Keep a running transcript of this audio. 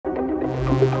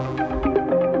Hello,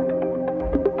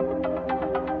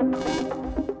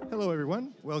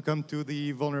 everyone. Welcome to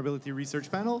the Vulnerability Research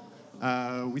Panel.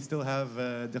 We still have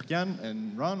Dirk-jan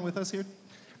and Ron with us here.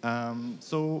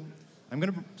 So I'm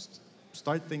going to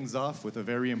start things off with a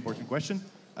very important question.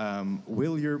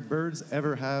 Will your birds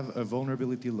ever have a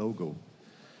vulnerability logo?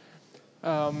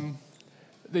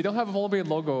 They don't have a vulnerability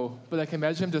logo, but I can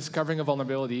imagine them discovering a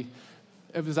vulnerability.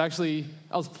 It was actually,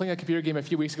 I was playing a computer game a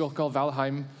few weeks ago called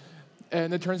Valheim,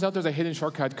 and it turns out there's a hidden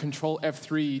shortcut, Control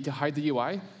F3, to hide the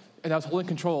UI. And I was holding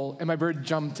Control, and my bird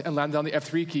jumped and landed on the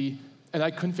F3 key, and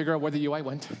I couldn't figure out where the UI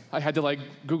went. I had to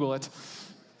Google it.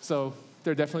 So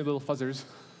they're definitely little fuzzers.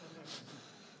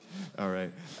 All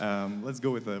right. Let's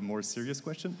go with a more serious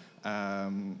question.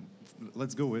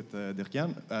 Let's go with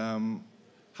Dirk-jan.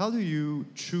 How do you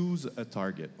choose a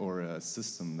target or a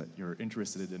system that you're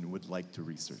interested in and would like to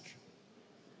research?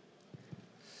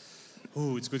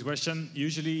 Oh, it's a good question.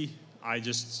 Usually, I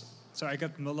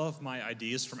get a lot of my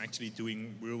ideas from actually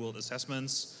doing real-world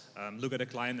assessments. Look at a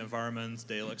client environment.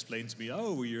 They'll explain to me,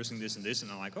 oh, we're using this and this,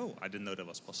 and I'm like, oh, I didn't know that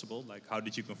was possible. Like, how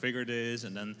did you configure this?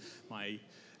 And then my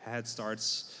head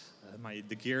starts.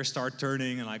 The gears start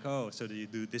turning, and like, oh, so do you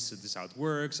do this? Is this how it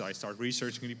works? So I start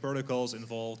researching the protocols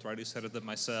involved, try to set it up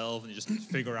myself, and just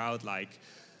figure out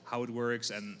how it works,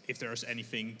 and if there's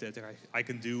anything that I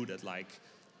can do that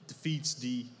defeats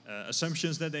the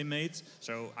assumptions that they made.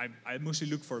 So I mostly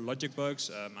look for logic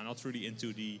bugs. I'm not really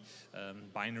into the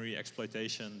binary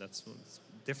exploitation. That's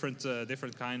different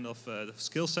kind of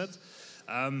skill set.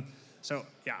 So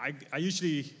yeah, I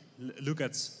usually look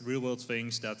at real-world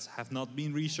things that have not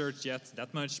been researched yet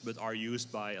that much, but are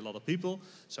used by a lot of people.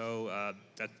 So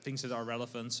that things that are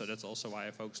relevant. So that's also why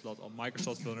I focus a lot on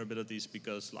Microsoft vulnerabilities,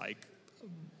 because like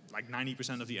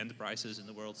 90% of the enterprises in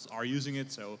the world are using it.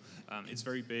 So it's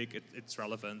very big. It's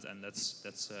relevant, and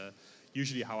that's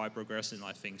usually how I progress in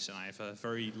my things. And I have a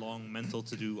very long mental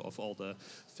to-do of all the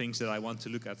things that I want to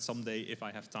look at someday if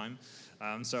I have time.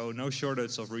 So no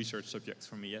shortage of research subjects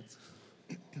for me yet.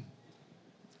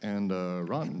 And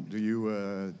Ron, do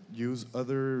you use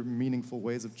other meaningful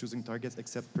ways of choosing targets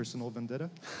except personal vendetta?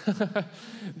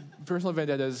 Personal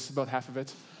vendetta is about half of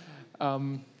it.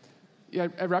 Yeah,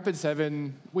 at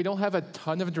Rapid7, we don't have a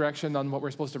ton of direction on what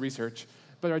we're supposed to research,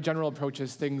 but our general approach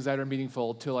is things that are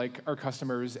meaningful to our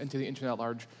customers and to the internet at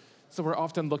large. So we're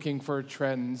often looking for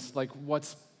trends, like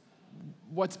what's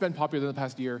been popular in the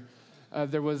past year.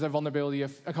 There was a vulnerability a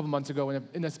couple months ago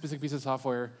in a specific piece of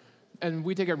software. And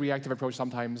we take a reactive approach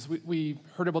sometimes. We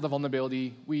heard about the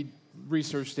vulnerability, we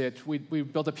researched it, we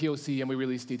built a POC, and we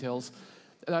released details.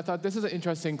 And I thought, this is an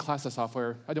interesting class of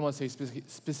software. I don't want to say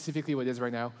specifically what it is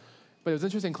right now, but it was an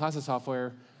interesting class of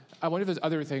software. I wonder if there's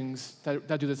other things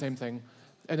that do the same thing.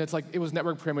 And it's it was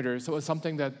network perimeters, so it was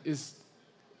something that is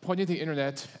pointing to the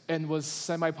internet and was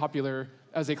semi-popular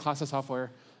as a class of software.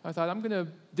 I thought, I'm going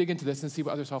to dig into this and see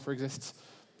what other software exists.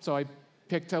 So I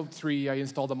picked out 3, I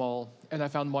installed them all, and I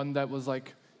found one that was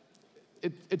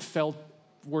it felt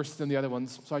worse than the other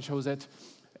ones, so I chose it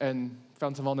and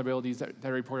found some vulnerabilities that I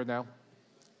reported now.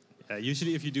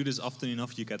 Usually if you do this often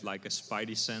enough, you get a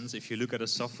spidey sense. If you look at a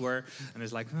software and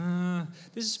it's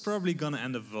this is probably going to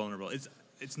end up vulnerable.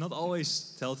 It's not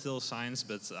always telltale signs,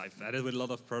 but I've had it with a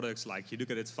lot of products. You look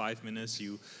at it 5 minutes,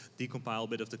 you decompile a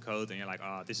bit of the code, and you're like,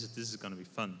 this is going to be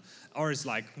fun. Or it's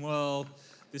well,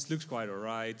 this looks quite all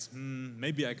right.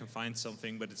 Maybe I can find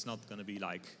something, but it's not going to be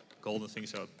golden thing,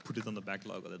 so I'll put it on the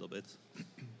backlog a little bit.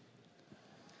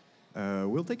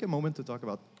 We'll take a moment to talk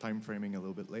about time framing a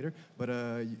little bit later, but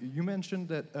you mentioned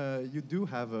that you do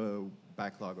have a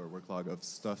backlog or worklog of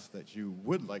stuff that you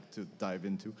would like to dive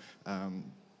into.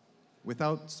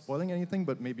 Without spoiling anything,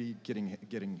 but maybe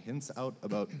getting hints out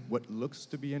about what looks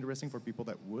to be interesting for people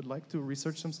that would like to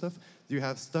research some stuff. Do you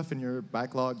have stuff in your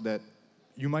backlog that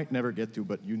you might never get to,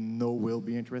 but you know will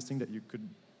be interesting that you could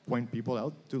point people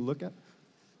out to look at?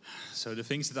 So the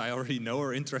things that I already know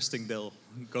are interesting, they'll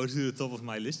go to the top of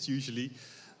my list usually.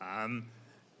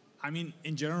 I mean,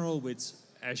 in general, with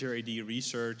Azure AD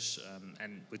research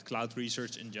and with cloud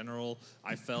research in general,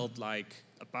 I felt the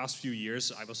past few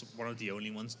years I was one of the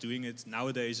only ones doing it.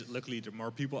 Nowadays, luckily, the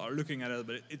more people are looking at it,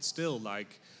 but it's still a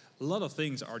lot of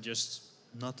things are just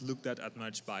not looked at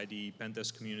much by the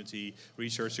pentest community,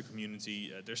 researcher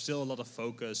community. There's still a lot of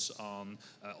focus on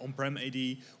on-prem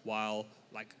AD, while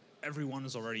everyone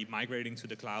is already migrating to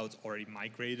the cloud, already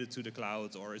migrated to the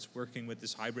cloud, or is working with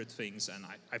these hybrid things. And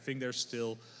I think there's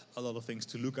still a lot of things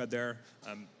to look at there.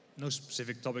 No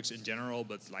specific topics in general,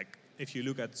 but if you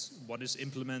look at what is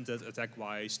implemented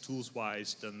attack-wise,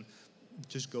 tools-wise, then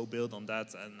just go build on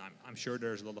that. And I'm sure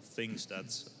there's a lot of things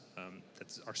that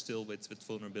that are still with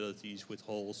vulnerabilities, with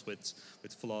holes, with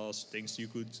flaws, things you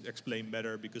could explain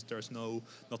better because there's not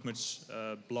much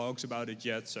blogs about it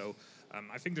yet. So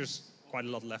I think there's quite a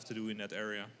lot left to do in that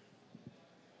area.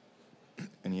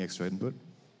 Any extra input?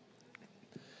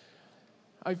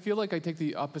 I feel like I take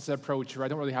the opposite approach where I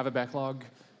don't really have a backlog.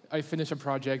 I finish a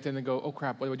project and then go, oh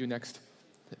crap, what do I do next?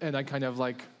 And I kind of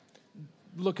like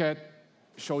look at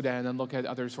Shodan and look at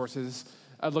other sources.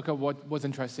 I look at what was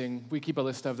interesting. We keep a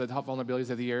list of the top vulnerabilities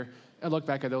of the year. I look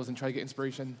back at those and try to get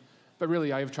inspiration. But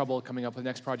really, I have trouble coming up with the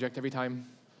next project every time.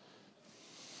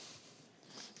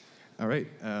 All right,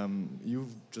 you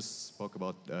just spoke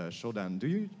about Shodan. Do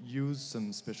you use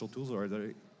some special tools, or are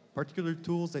there particular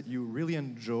tools that you really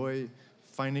enjoy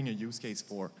finding a use case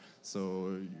for?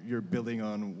 So you're building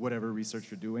on whatever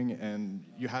research you're doing, and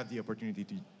you have the opportunity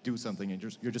to do something, and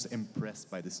you're just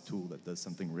impressed by this tool that does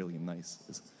something really nice.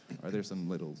 Are there some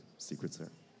little secrets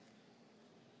there?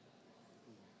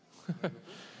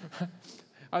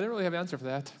 I don't really have an answer for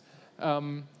that.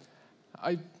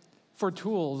 For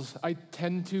tools, I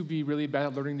tend to be really bad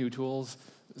at learning new tools,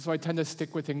 so I tend to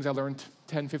stick with things I learned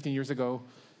 10, 15 years ago.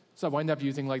 So I wind up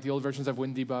using like the old versions of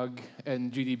WinDebug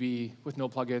and GDB with no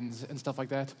plugins and stuff like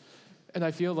that. And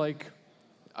I feel like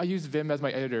I use Vim as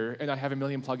my editor, and I have a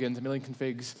million plugins, a million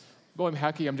configs. But I'm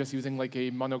hacky, I'm just using like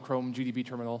a monochrome GDB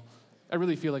terminal. I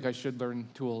really feel like I should learn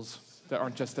tools that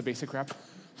aren't just the basic crap.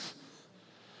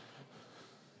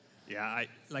 Yeah,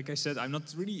 like I said, I'm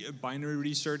not really a binary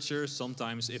researcher.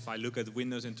 Sometimes if I look at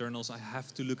Windows internals, I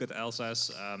have to look at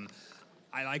LSASS.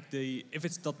 I like if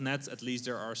it's .NET, at least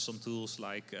there are some tools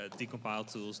like decompile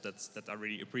tools that I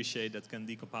really appreciate that can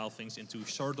decompile things into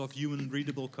sort of human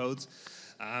readable code.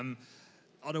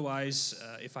 Otherwise,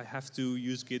 if I have to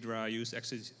use Ghidra, use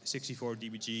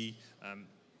x64DBG,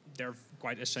 they're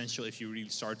quite essential if you really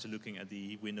start to looking at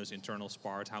the Windows internals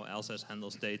part, how LSASS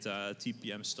handles data,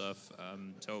 TPM stuff.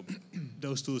 So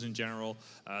those tools in general.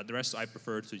 The rest I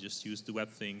prefer to just use the web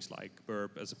things like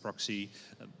Burp as a proxy.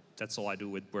 That's all I do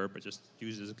with Burp. I just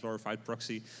use it as a glorified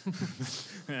proxy.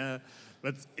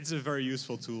 But it's a very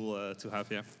useful tool to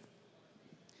have, yeah.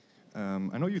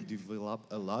 I know you develop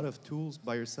a lot of tools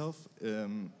by yourself.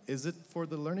 Is it for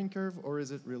the learning curve, or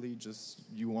is it really just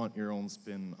you want your own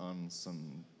spin on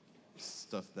some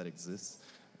stuff that exists?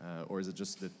 Or is it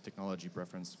just the technology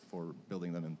preference for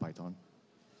building them in Python?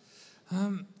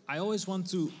 I always want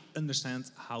to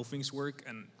understand how things work,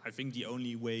 and I think the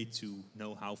only way to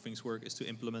know how things work is to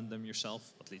implement them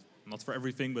yourself, at least not for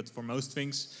everything, but for most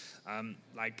things.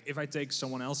 Like if I take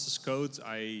someone else's code,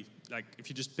 if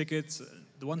you just pick it,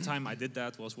 the one time I did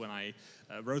that was when I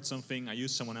wrote something, I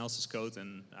used someone else's code,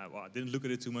 and I didn't look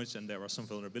at it too much, and there were some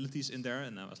vulnerabilities in there,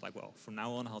 and I was like, well, from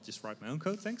now on, I'll just write my own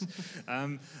code, thanks.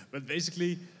 But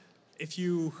basically, if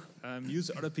you use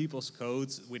other people's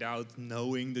code without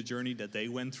knowing the journey that they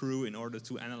went through in order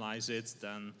to analyze it,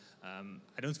 then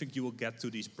I don't think you will get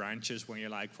to these branches when you're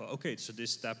like, well, okay, so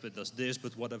this step it does this,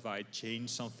 but what if I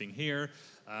change something here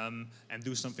and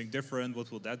do something different? What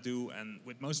will that do? And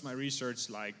with most of my research,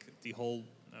 like the whole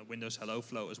Windows Hello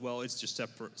flow as well, it's just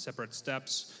separate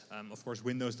steps. Of course,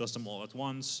 Windows does them all at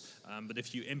once, but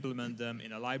if you implement them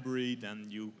in a library, then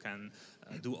you can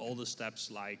do all the steps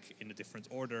like in a different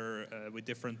order with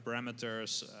different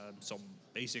parameters, some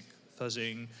basic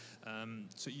fuzzing.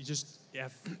 So you just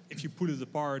if you put it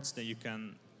apart, then you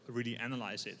can really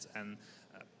analyze it. And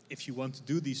if you want to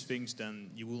do these things, then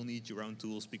you will need your own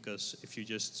tools, because if you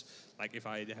just, like if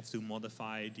I have to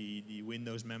modify the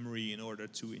Windows memory in order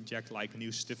to inject like a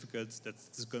new certificate,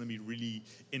 that's going to be really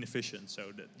inefficient.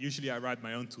 So usually I write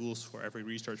my own tools for every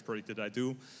research project that I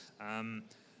do.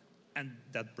 And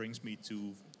that brings me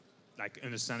to like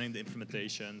understanding the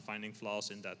implementation, finding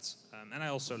flaws in that. And I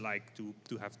also like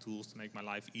to have tools to make my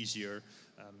life easier.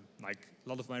 Like a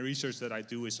lot of my research that I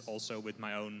do is also with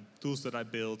my own tools that I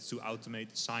build to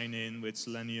automate sign-in with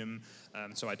Selenium,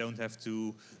 so I don't have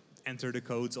to enter the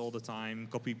codes all the time,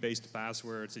 copy-paste the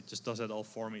passwords. It just does it all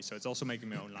for me. So it's also making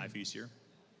my own life easier.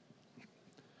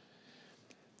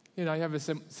 You know, I have a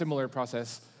similar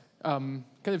process. Kind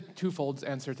of twofold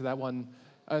answer to that one.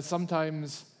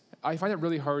 Sometimes I find it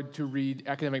really hard to read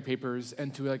academic papers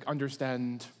and to like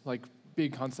understand like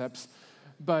big concepts.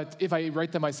 But if I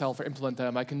write them myself or implement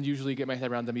them, I can usually get my head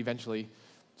around them eventually.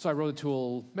 So I wrote a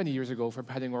tool many years ago for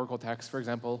padding Oracle text, for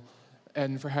example,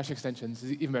 and for hash extensions,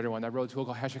 is even better one. I wrote a tool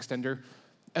called Hash Extender,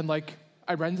 and like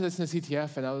I ran into this in the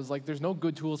CTF, and I was like, "There's no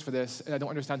good tools for this, and I don't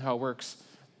understand how it works.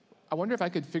 I wonder if I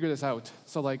could figure this out."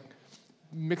 So like,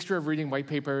 mixture of reading white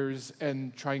papers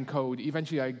and trying code.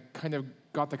 Eventually, I kind of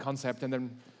got the concept, and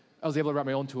then I was able to write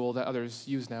my own tool that others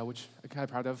use now, which I'm kind of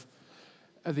proud of.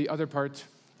 The other part,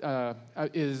 one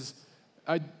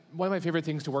of my favorite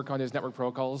things to work on is network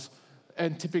protocols.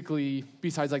 And typically,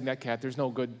 besides like Netcat, there's no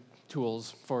good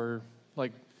tools for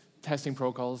like testing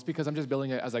protocols because I'm just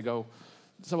building it as I go.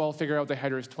 So I'll figure out the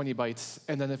header is 20 bytes,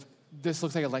 and then if this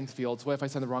looks like a length field, so what if I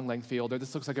send the wrong length field, or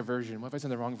this looks like a version, what if I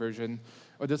send the wrong version,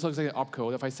 or this looks like an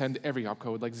opcode, if I send every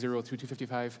opcode, like 0 through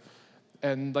 255.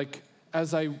 And like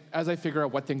as I figure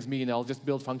out what things mean, I'll just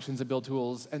build functions and build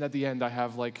tools, and at the end I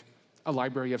have like a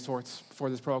library of sorts for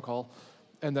this protocol,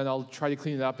 and then I'll try to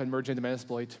clean it up and merge into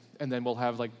Metasploit, and then we'll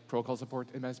have like protocol support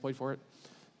in Metasploit for it.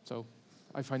 So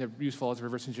I find it useful as a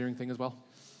reverse engineering thing as well.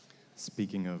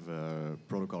 Speaking of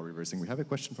protocol reversing, we have a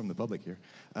question from the public here.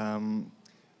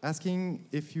 Asking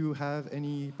if you have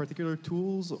any particular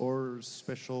tools or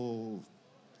special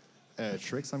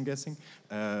tricks, I'm guessing,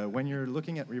 when you're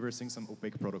looking at reversing some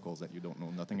opaque protocols that you don't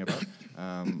know nothing about.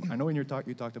 I know in your talk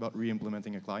you talked about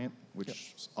re-implementing a client,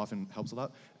 which often helps a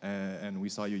lot, and we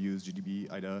saw you use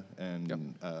GDB, IDA,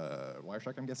 and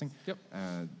Wireshark, I'm guessing. Yep.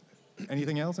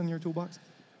 Anything else in your toolbox?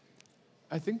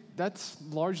 I think that's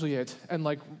largely it, and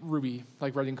like Ruby,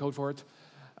 like writing code for it.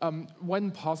 When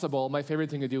possible, my favorite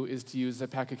thing to do is to use a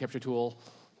packet capture tool,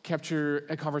 capture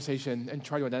a conversation, and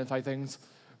try to identify things.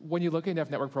 When you look at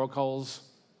network protocols,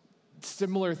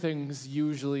 similar things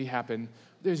usually happen.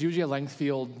 There's usually a length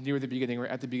field near the beginning or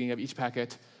at the beginning of each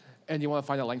packet, and you want to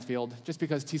find a length field. Just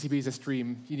because TCP is a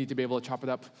stream, you need to be able to chop it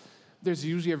up. There's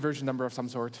usually a version number of some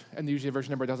sort, and usually a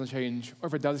version number doesn't change, or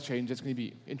if it does change, it's going to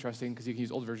be interesting because you can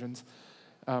use old versions.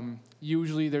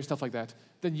 Usually there's stuff like that.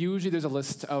 Then usually there's a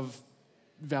list of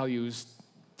values.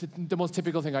 The most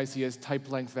typical thing I see is type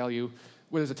length value,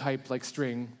 where there's a type like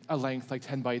string, a length like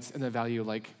 10 bytes, and a value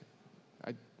like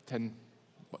 10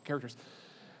 characters.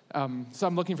 So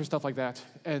I'm looking for stuff like that,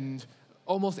 and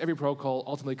almost every protocol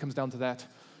ultimately comes down to that.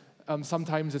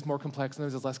 Sometimes it's more complex,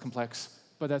 sometimes it's less complex,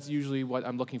 but that's usually what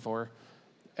I'm looking for.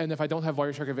 And if I don't have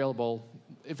Wireshark available,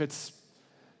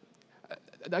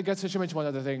 I guess I should mention one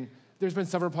other thing. There's been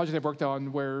several projects I've worked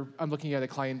on where I'm looking at a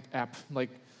client app. Like,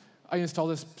 I install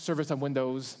this service on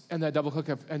Windows, and then I double-click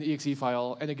an exe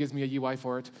file, and it gives me a UI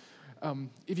for it.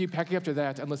 If you packet after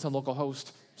that and listen on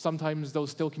localhost, sometimes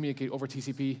those still communicate over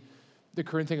TCP. The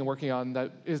current thing I'm working on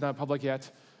that is not public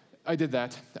yet, I did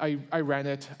that. I ran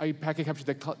it. I packet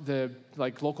captured the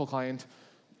local client,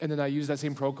 and then I used that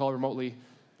same protocol remotely.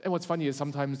 And what's funny is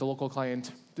sometimes the local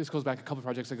client, this goes back a couple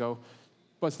projects ago,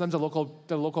 but sometimes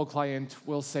the local client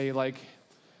will say, like,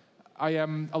 I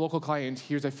am a local client,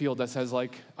 here's a field that says,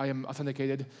 like, I am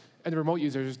authenticated, and the remote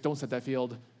users don't set that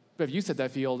field. But if you set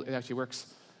that field, it actually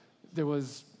works. There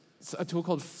was a tool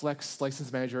called Flex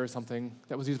License Manager or something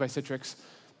that was used by Citrix,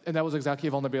 and that was exactly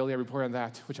a vulnerability I reported on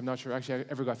that, which I'm not sure actually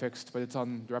ever got fixed, but it's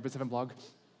on the Rapid7 blog,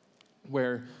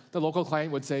 where the local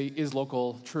client would say is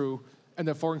local true, and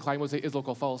the foreign client would say is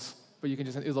local false, but you can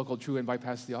just send is local true and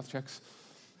bypass the auth checks.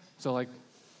 So like,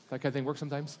 that kind of thing works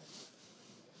sometimes.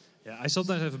 Yeah, I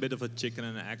sometimes have a bit of a chicken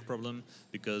and egg problem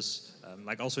because,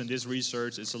 like also in this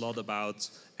research, it's a lot about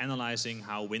analyzing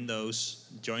how Windows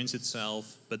joins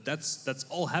itself, but that's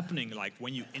all happening like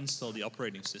when you install the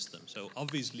operating system. So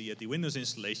obviously at the Windows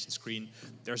installation screen,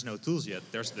 there's no tools yet.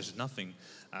 There's nothing,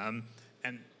 and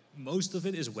most of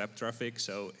it is web traffic.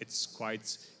 So it's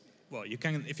quite well.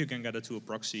 If you can get it to a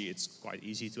proxy, it's quite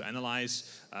easy to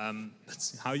analyze.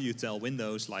 But how you tell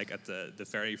Windows, like at the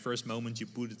very first moment you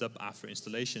boot it up after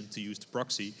installation, to use the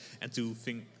proxy and to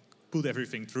put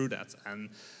everything through that. And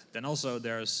then also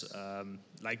there's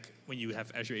like when you have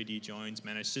Azure AD joins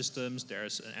managed systems,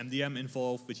 there's an MDM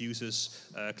involved which uses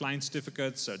client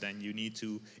certificates. So then you need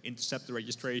to intercept the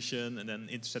registration and then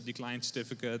intercept the client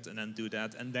certificate and then do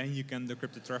that, and then you can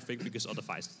decrypt the traffic because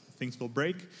otherwise things will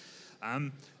break.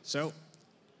 So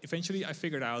eventually I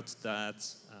figured out that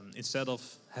instead of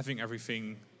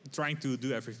trying to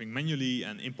do everything manually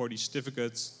and import these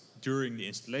certificates during the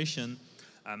installation,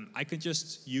 I can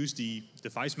just use the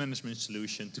device management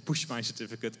solution to push my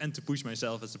certificate and to push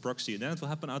myself as a proxy, and then it will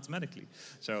happen automatically.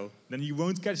 So then you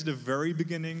won't catch the very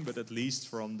beginning, but at least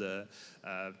from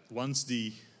once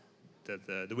the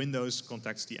Windows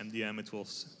contacts the MDM, it will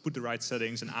put the right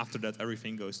settings, and after that,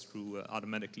 everything goes through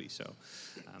automatically. So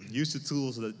use the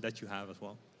tools that you have as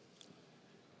well.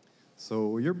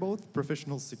 So you're both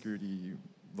professional security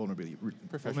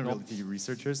vulnerability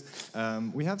researchers.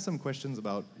 We have some questions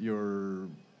about your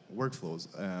workflows.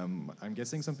 I'm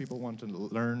guessing some people want to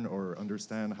learn or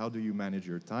understand, how do you manage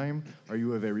your time? Are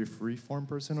you a very free-form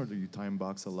person, or do you time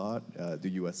box a lot? Do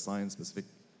you assign specific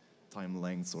time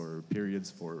lengths or periods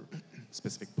for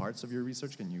specific parts of your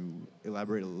research? Can you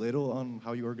elaborate a little on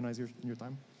how you organize your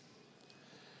time?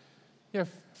 Yeah,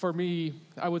 for me,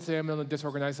 I would say I'm on the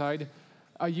disorganized side.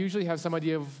 I usually have some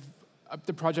idea of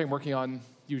the project I'm working on,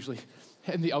 usually,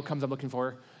 and the outcomes I'm looking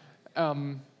for.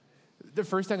 The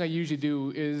first thing I usually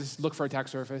do is look for attack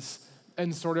surface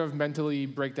and sort of mentally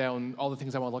break down all the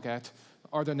things I want to look at.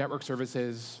 Are there network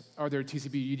services? Are there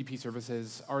TCP, UDP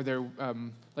services? Are there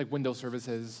like Windows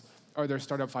services? Are there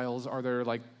startup files? Are there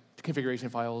like configuration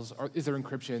files? Is there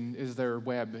encryption? Is there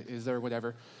web? Is there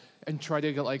whatever? And try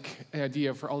to get like an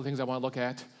idea for all the things I want to look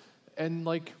at. And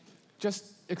like just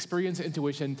experience and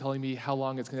intuition telling me how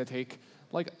long it's going to take.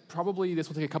 Like probably this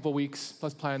will take a couple weeks,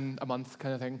 let's plan a month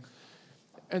kind of thing.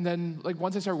 And then like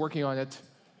once I start working on it,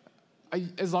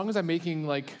 as long as I'm making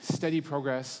like steady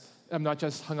progress, I'm not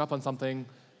just hung up on something,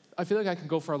 I feel like I can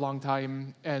go for a long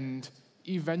time, and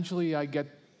eventually I get,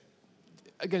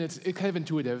 again, it's kind of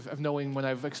intuitive of knowing when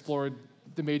I've explored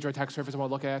the major attack surface I want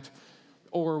to look at,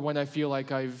 or when I feel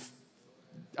like I'm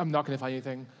not going to find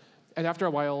anything. And after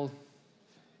a while,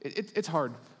 it's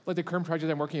hard. Like the current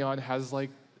project I'm working on has like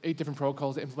 8 different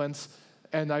protocols it implements,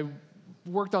 and I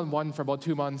worked on one for about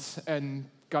 2 months and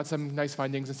got some nice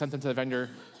findings and sent them to the vendor.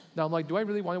 Now I'm like, do I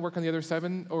really want to work on the other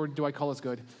 7, or do I call this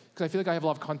good? Because I feel like I have a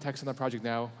lot of context on the project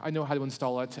now. I know how to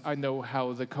install it. I know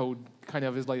how the code kind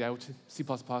of is laid out, C++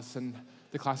 and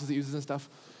the classes it uses and stuff.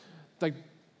 Like,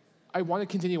 I want to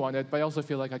continue on it, but I also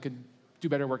feel like I could do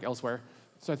better work elsewhere.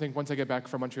 So I think once I get back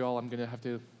from Montreal, I'm going to have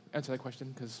to answer that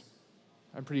question, because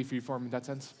I'm pretty freeform in that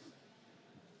sense.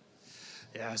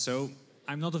 Yeah, so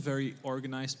I'm not a very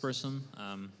organized person.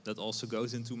 That also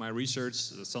goes into my research.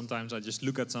 Sometimes I just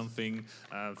look at something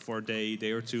for a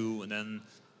day or two, and then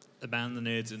abandon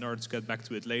it in order to get back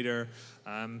to it later.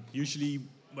 Usually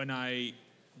when I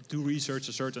do research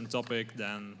a certain topic,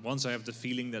 then once I have the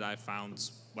feeling that I found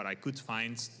what I could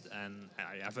find, and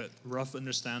I have a rough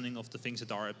understanding of the things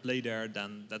that are at play there,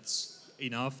 then that's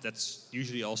enough. That's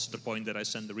usually also the point that I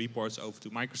send the reports over to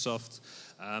Microsoft.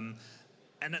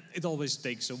 And it always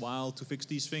takes a while to fix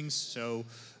these things, so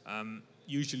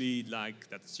usually like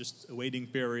that's just a waiting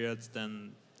period.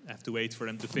 Then I have to wait for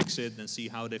them to fix it and see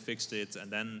how they fixed it,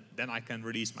 and then I can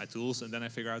release my tools, and then I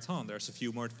figure out, oh, there's a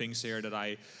few more things here that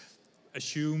I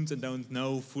assumed and don't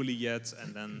know fully yet.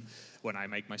 And then when I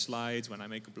make my slides, when I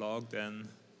make a blog, then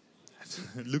I have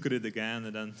to look at it again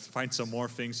and then find some more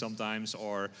things sometimes,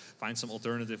 or find some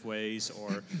alternative ways,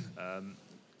 or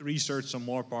research some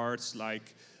more parts.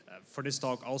 Like for this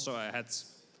talk also I had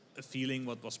a feeling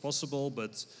what was possible,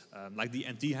 but like the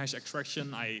NT-hash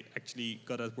extraction, I actually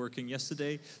got it working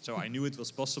yesterday, so I knew it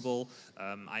was possible.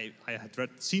 I had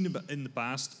seen it in the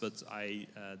past, but I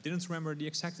didn't remember the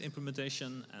exact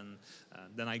implementation, and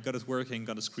then I got it working,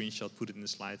 got a screenshot, put it in the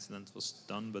slides, and then it was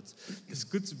done. But it's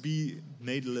good to be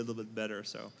made a little bit better,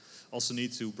 so also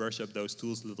need to brush up those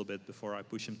tools a little bit before I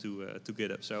push them to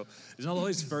GitHub. So it's not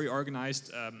always very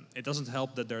organized. It doesn't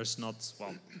help that there's not,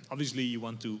 well, obviously you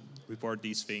want to report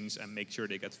these things and make sure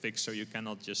they get fixed, so you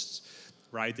cannot just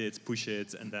write it, push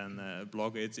it, and then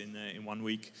blog it in 1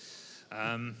 week.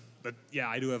 But yeah,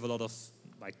 I do have a lot of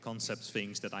like concept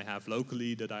things that I have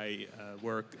locally that I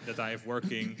have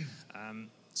working.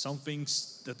 Some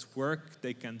things that work,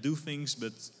 they can do things,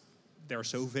 but they're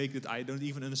so vague that I don't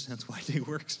even understand why they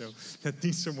work. So that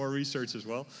needs some more research as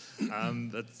well.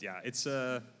 But yeah,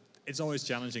 it's always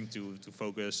challenging to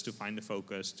focus, to find the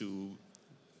focus, to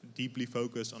deeply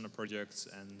focus on the project,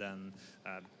 and then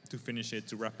to finish it,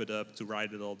 to wrap it up, to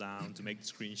write it all down, to make the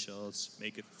screenshots,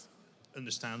 make it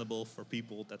understandable for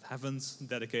people that haven't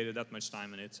dedicated that much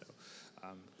time in it. So,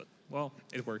 but well,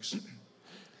 it works.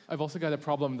 I've also got a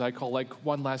problem that I call like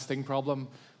one last thing problem,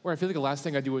 where I feel like the last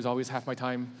thing I do is always half my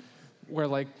time. Where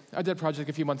like I did a project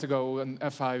a few months ago, an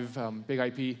F5 big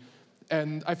IP,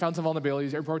 and I found some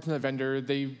vulnerabilities. I reported to the vendor,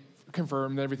 they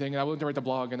confirmed everything, and I went to write the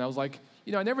blog, and I was like,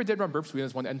 you know, I never did run burp suite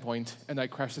as one endpoint, and I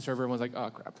crashed the server and was like, oh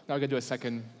crap, now I gotta do a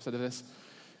second set of this.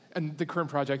 And the current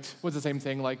project was the same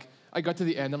thing. Like I got to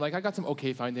the end, I'm like, I got some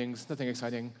okay findings, nothing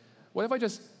exciting. What if I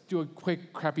just do a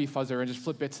quick crappy fuzzer and just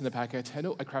flip bits in the packet? And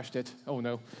oh, I crashed it, oh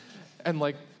no. And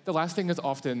like the last thing is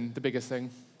often the biggest thing.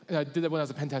 And I did that when I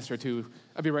was a pen tester too.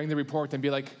 I'd be writing the report and be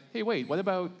like, hey, wait, what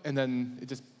about? And then it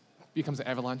just becomes an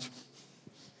avalanche.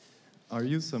 Are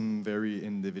you some very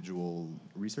individual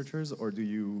researchers, or do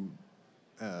you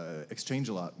exchange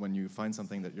a lot when you find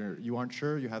something that you aren't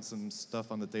sure? You have some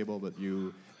stuff on the table, but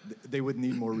they would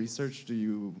need more research. Do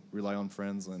you rely on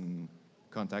friends and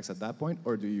contacts at that point,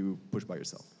 or do you push by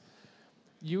yourself?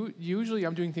 Usually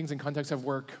I'm doing things in context of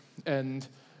work, and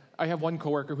I have one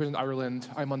coworker who's in Ireland.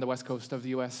 I'm on the west coast of the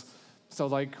US. So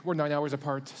like we're 9 hours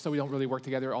apart, so we don't really work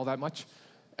together all that much.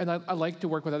 And I like to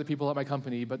work with other people at my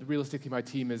company, but realistically my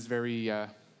team is very,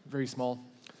 very small.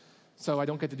 So I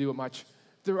don't get to do it much.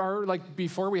 There are, like,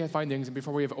 before we have findings and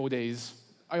before we have O days,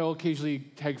 I'll occasionally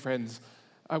tag friends.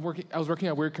 I was working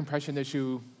on a weird compression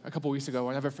issue a couple weeks ago,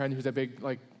 and I have a friend who's a big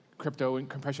crypto and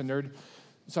compression nerd.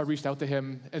 So I reached out to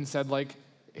him and said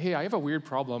hey, I have a weird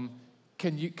problem.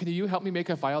 Can you help me make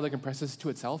a file that compresses to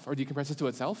itself or decompresses to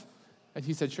itself? And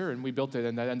he said sure, and we built it,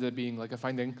 and that ended up being a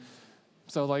finding.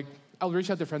 So I'll reach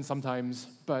out to friends sometimes,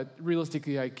 but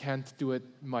realistically I can't do it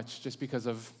much just because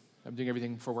I'm doing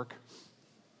everything for work.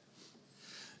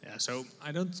 Yeah, so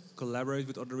I don't collaborate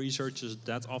with other researchers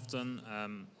that often.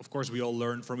 Of course, we all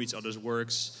learn from each other's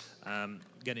works,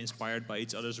 get inspired by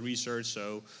each other's research.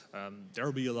 So there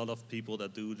will be a lot of people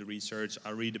that do the research. I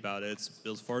read about it,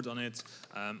 build forward on it.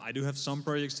 I do have some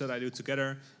projects that I do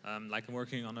together. I'm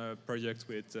working on a project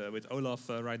with Olaf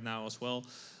right now as well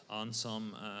on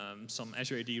some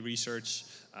Azure AD research.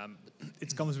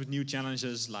 It comes with new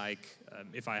challenges,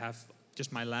 if I have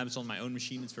just my labs on my own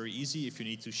machine, it's very easy. If you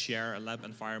need to share a lab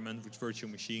environment with virtual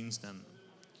machines, then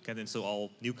you get into all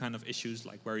new kind of issues,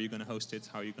 like where are you going to host it,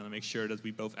 how are you going to make sure that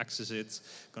we both access it,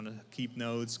 going to keep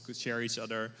nodes, share each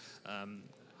other,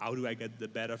 how do I get the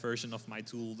beta version of my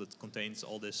tool that contains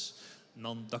all this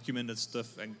non-documented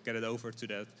stuff and get it over to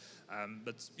that.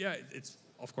 But yeah,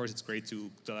 of course it's great to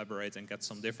collaborate and get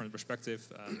some different perspective.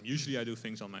 Usually I do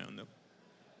things on my own though.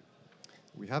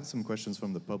 We have some questions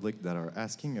from the public that are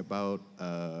asking about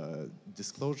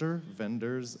disclosure,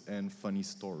 vendors, and funny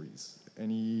stories.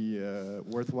 Any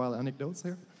worthwhile anecdotes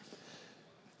here?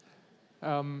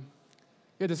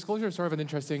 Yeah, disclosure is sort of an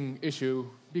interesting issue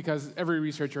because every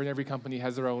researcher and every company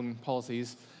has their own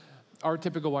policies. Our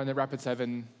typical one at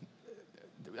Rapid7,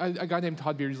 a guy named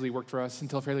Todd Beardsley worked for us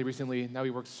until fairly recently. Now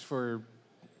he works for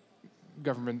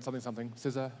government something,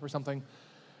 CISA or something.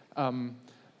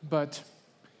 But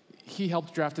he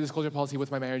helped draft a disclosure policy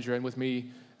with my manager and with me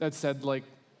that said,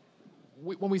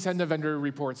 when we send the vendor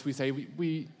reports, we say,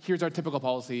 here's our typical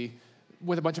policy.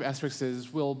 With a bunch of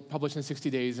asterisks, we'll publish in 60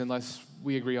 days unless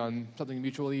we agree on something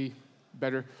mutually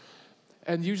better.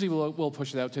 And usually we'll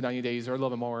push it out to 90 days or a little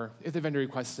bit more if the vendor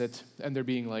requests it and they're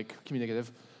being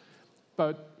communicative.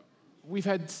 But we've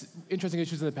had interesting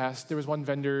issues in the past. There was one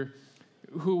vendor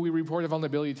who we reported a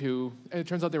vulnerability to, and it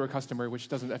turns out they were a customer, which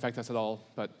doesn't affect us at all,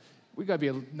 but we got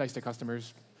to be nice to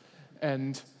customers.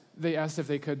 And they asked if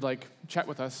they could chat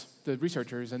with us, the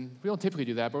researchers, and we don't typically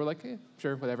do that, but we're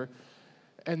sure, whatever.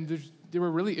 And they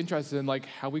were really interested in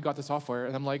how we got the software,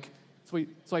 and I'm so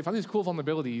I found these cool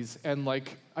vulnerabilities, and I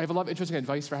have a lot of interesting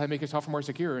advice for how to make your software more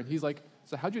secure. And he's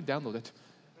so how'd you download it?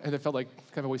 And it felt kind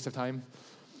of a waste of time.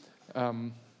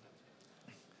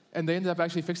 And they ended up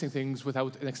actually fixing things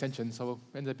without an extension, so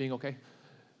it ended up being okay.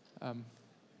 I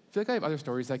feel I have other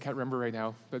stories I can't remember right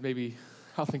now, but maybe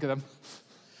I'll think of them.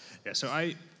 Yeah, so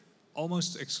I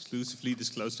almost exclusively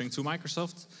disclose things to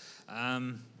Microsoft.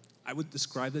 I would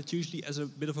describe that usually as a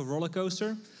bit of a roller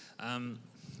coaster.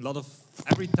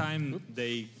 Every time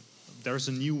there's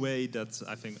a new way that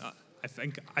I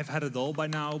think I've had it all by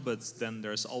now, but then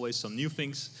there's always some new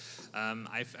things.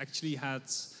 I've actually had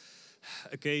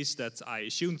a case that I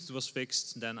assumed it was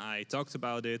fixed, then I talked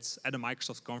about it at a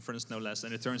Microsoft conference, no less,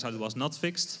 and it turns out it was not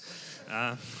fixed.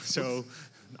 So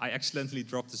I accidentally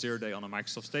dropped the 0 day on a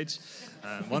Microsoft stage.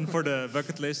 One for the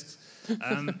bucket list.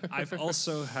 I've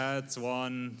also had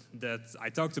one that I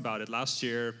talked about it last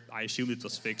year. I assumed it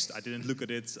was fixed. I didn't look at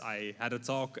it. I had a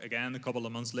talk again a couple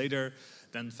of months later,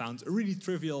 then found a really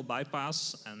trivial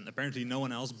bypass, and apparently no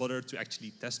one else bothered to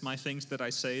actually test my things that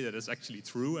I say that it's actually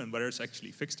true and whether it's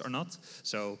actually fixed or not.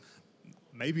 So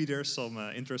maybe there's some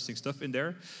interesting stuff in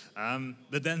there.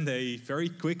 But then they very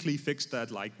quickly fixed that,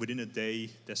 within a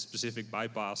day, the specific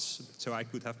bypass, so I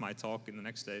could have my talk in the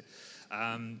next day.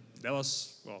 That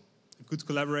was, a good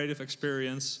collaborative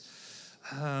experience.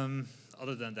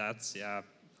 Other than that, yeah,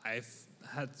 I've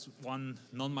had one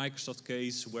non-Microsoft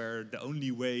case where the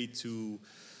only way to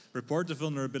report the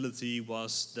vulnerability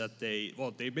was that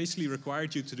they basically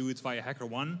required you to do it via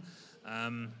HackerOne.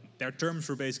 Their terms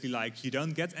were basically you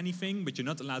don't get anything, but you're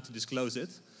not allowed to disclose it.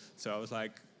 So I was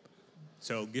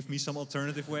so give me some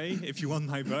alternative way if you want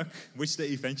my bug, which they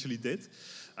eventually did.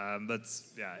 But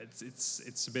yeah,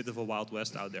 it's a bit of a Wild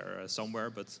West out there somewhere,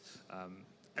 but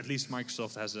at least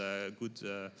Microsoft has a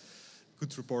good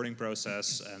reporting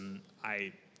process, and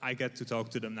I get to talk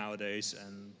to them nowadays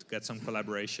and get some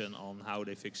collaboration on how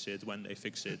they fix it, when they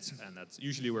fix it, and that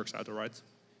usually works out all right.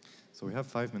 So we have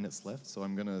 5 minutes left, so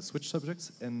I'm going to switch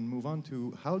subjects and move on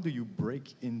to how do you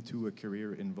break into a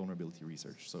career in vulnerability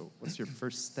research? So what's your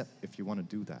first step if you want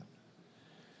to do that?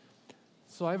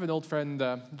 So I have an old friend,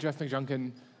 Jeff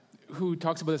McJunkin, who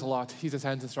talks about this a lot. He's a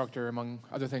science instructor, among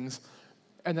other things.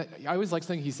 And I always like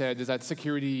something he said is that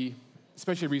security,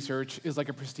 especially research, is like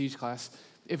a prestige class.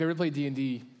 If you ever played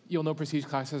D&D, you'll know prestige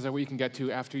classes are what you can get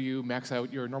to after you max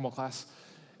out your normal class.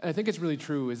 And I think it's really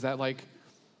true, is that like,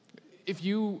 if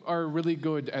you are really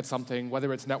good at something,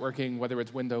 whether it's networking, whether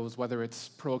it's Windows, whether it's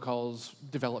protocols,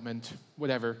 development,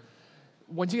 whatever,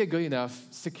 once you get good enough,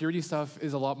 security stuff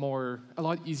is a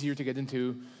lot easier to get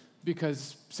into,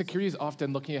 because security is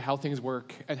often looking at how things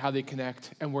work and how they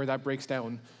connect and where that breaks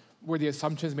down, where the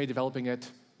assumptions made developing it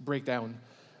break down.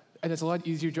 And it's a lot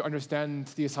easier to understand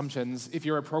the assumptions if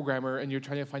you're a programmer and you're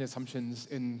trying to find assumptions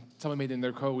in someone made in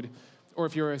their code, or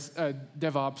if you're a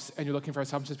DevOps and you're looking for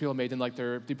assumptions people made in like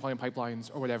their deploying pipelines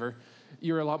or whatever,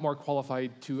 you're a lot more qualified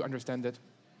to understand it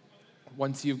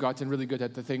once you've gotten really good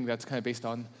at the thing that's kind of based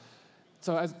on.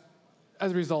 So as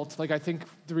a result, like I think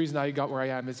the reason I got where I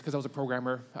am is because I was a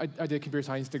programmer. I did a computer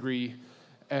science degree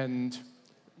and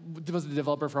was a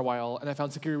developer for a while, and I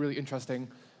found security really interesting.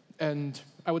 And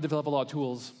I would develop a lot of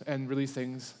tools and release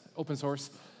things open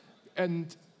source.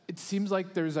 And it seems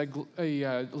like there's a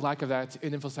lack of that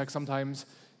in InfoSec sometimes,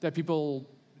 that people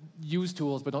use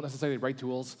tools but don't necessarily write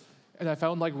tools. And I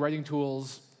found like writing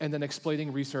tools and then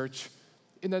explaining research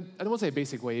in a, I don't want to say a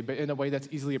basic way, but in a way that's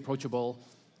easily approachable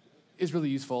is really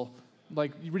useful.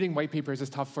 Like reading white papers is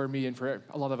tough for me and for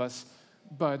a lot of us.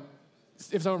 But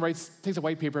if someone takes a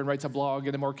white paper and writes a blog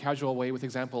in a more casual way with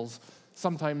examples,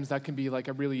 sometimes that can be like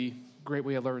a really great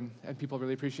way to learn, and people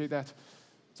really appreciate that.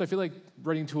 So I feel like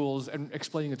writing tools and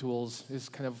explaining the tools is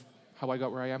kind of how I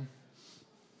got where I am.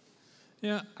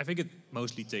 Yeah, I think it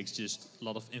mostly takes just a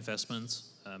lot of investment,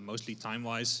 mostly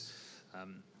time-wise.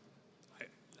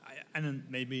 And then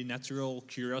maybe natural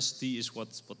curiosity is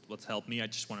what helped me. I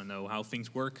just want to know how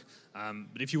things work.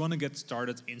 But if you want to get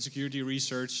started in security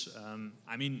research,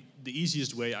 I mean, the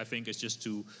easiest way, I think, is just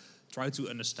to try to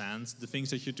understand the things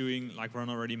that you're doing. Like Ron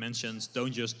already mentioned,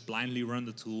 don't just blindly run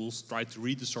the tools. Try to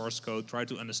read the source code, try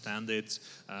to understand it.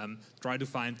 Try to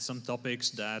find some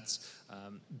topics that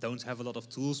don't have a lot of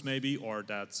tools maybe, or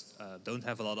that don't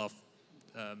have a lot of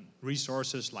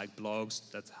resources like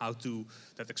blogs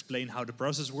that explain how the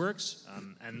process works.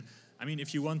 And I mean,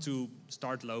 if you want to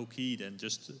start low-key, then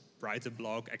just write a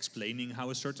blog explaining how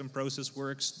a certain process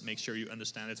works. Make sure you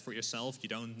understand it for yourself. You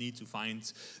don't need to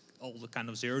find all the kind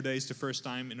of 0 days the first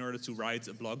time in order to write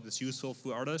a blog that's useful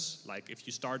for others. Like if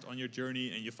you start on your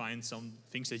journey and you find some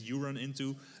things that you run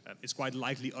into, it's quite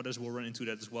likely others will run into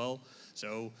that as well.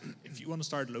 So if you want to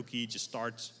start low-key, just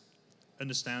start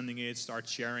understanding it, start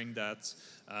sharing that.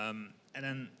 And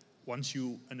then once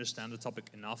you understand the topic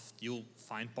enough, you'll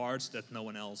find parts that no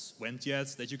one else went yet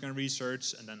that you can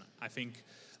research. And then I think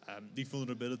the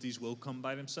vulnerabilities will come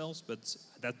by themselves. But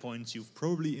at that point, you've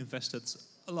probably invested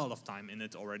a lot of time in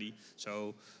it already.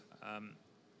 So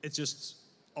it's just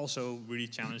also really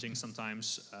challenging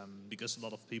sometimes because a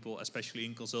lot of people, especially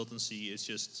in consultancy, it's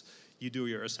just you do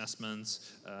your assessment,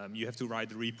 you have to write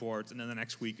the report, and then the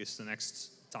next week is the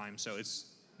next time. So it's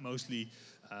mostly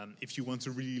if you want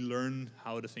to really learn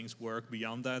how the things work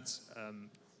beyond that,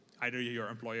 either your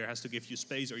employer has to give you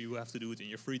space or you have to do it in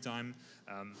your free time.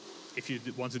 If you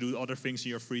want to do other things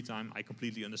in your free time, I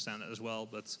completely understand that as well.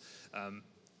 But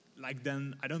like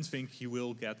then, I don't think you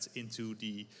will get into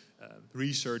the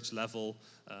research level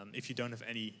if you don't have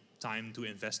any time to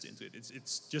invest into it.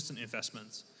 It's just an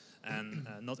investment. And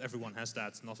not everyone has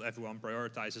that. Not everyone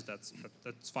prioritizes that.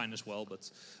 That's fine as well. But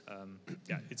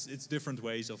yeah, it's different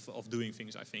ways of doing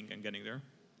things, I think, and getting there.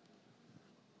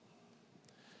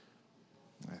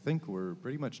 I think we're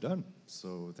pretty much done.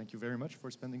 So thank you very much for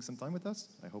spending some time with us.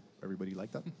 I hope everybody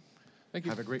liked that. Thank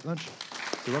you. Have a great lunch.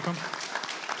 You're welcome.